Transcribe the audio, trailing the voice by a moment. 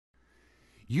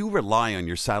You rely on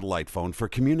your satellite phone for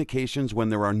communications when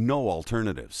there are no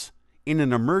alternatives. In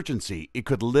an emergency, it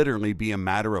could literally be a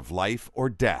matter of life or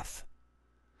death.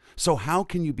 So how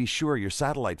can you be sure your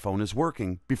satellite phone is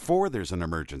working before there's an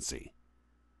emergency?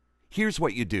 Here's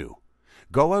what you do.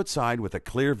 Go outside with a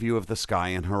clear view of the sky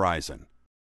and horizon.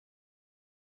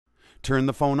 Turn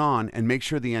the phone on and make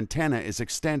sure the antenna is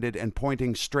extended and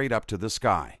pointing straight up to the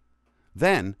sky.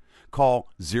 Then call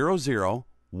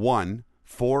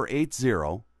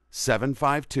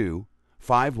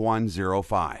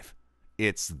 001-480-752-5105.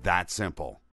 It's that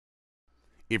simple.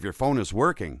 If your phone is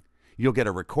working, you'll get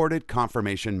a recorded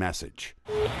confirmation message.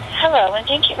 Hello, and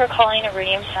thank you for calling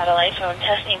Iridium Satellite Phone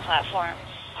Testing Platform.